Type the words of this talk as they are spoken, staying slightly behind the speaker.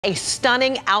A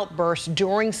stunning outburst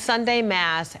during Sunday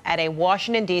Mass at a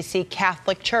Washington, D.C.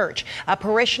 Catholic church. A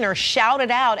parishioner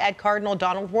shouted out at Cardinal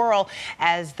Donald Wuerl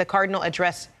as the cardinal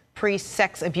addressed priest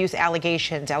sex abuse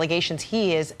allegations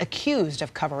he is accused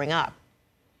of covering up.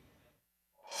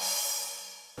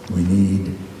 We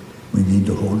need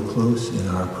to hold close in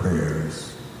our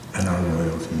prayers and our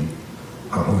loyalty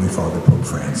our Holy Father Pope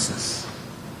Francis.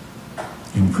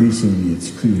 Increasingly,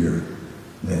 it's clear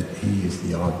that he is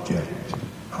the object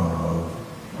of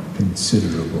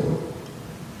considerable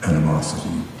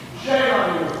animosity.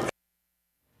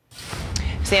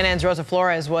 CNN's Rosa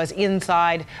Flores was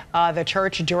inside the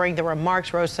church during the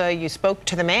remarks. Rosa, you spoke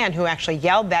to the man who actually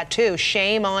yelled that too.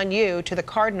 Shame on you to the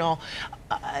cardinal.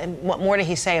 What more did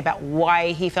he say about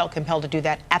why he felt compelled to do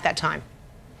that at that time?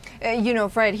 You know,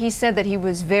 Fred, he said that he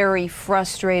was very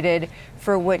frustrated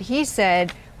for what he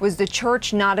said was the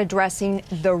church not addressing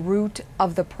the root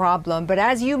of the problem. But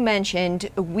as you mentioned,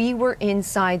 we were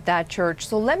inside that church.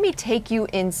 So let me take you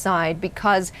inside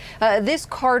because this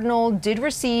cardinal did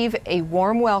receive a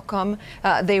warm welcome.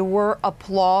 There were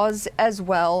applause as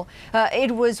well.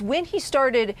 It was when he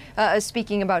started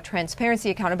speaking about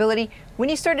transparency, accountability, when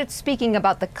he started speaking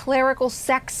about the clerical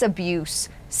sex abuse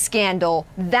scandal,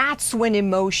 that's when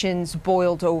emotions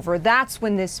boiled over. That's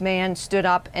when this man stood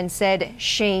up and said,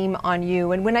 shame on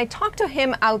you. And when I talked to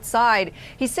him outside,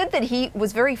 he said that he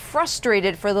was very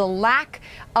frustrated for the lack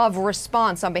of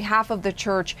response on behalf of the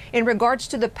church in regards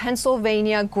to the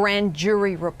Pennsylvania grand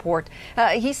jury report.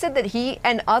 He said that he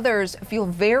and others feel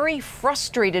very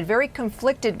frustrated, very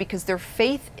conflicted because their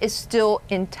faith is still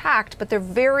intact, but they're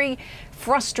very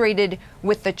frustrated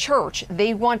with the church.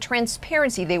 They want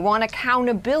transparency. They want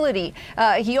accountability.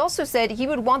 He also said he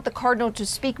would want the cardinal to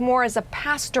speak more as a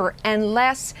pastor and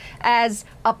less as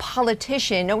a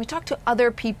politician. Now, we talked to other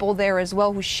people there as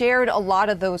well who shared a lot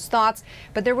of those thoughts,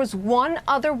 but there was one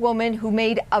other woman who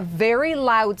made a very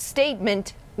loud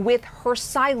statement with her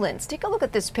silence. Take a look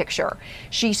at this picture.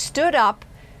 She stood up,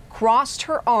 crossed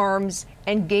her arms,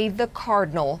 and gave the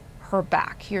cardinal her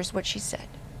back. Here's what she said.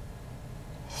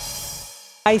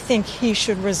 I think he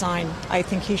should resign. I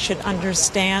think he should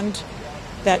understand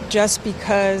that just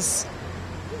because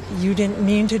you didn't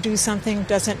mean to do something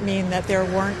doesn't mean that there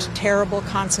weren't terrible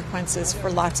consequences for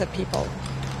lots of people.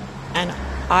 And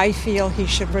I feel he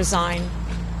should resign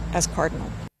as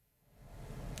cardinal.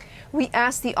 We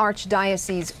asked the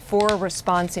Archdiocese for a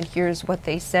response, and here's what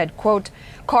they said. Quote,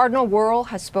 Cardinal Wuerl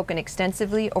has spoken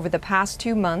extensively over the past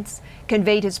 2 months,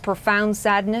 conveyed his profound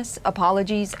sadness,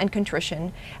 apologies, and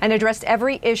contrition, and addressed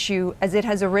every issue as it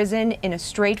has arisen in a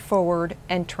straightforward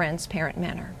and transparent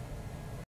manner.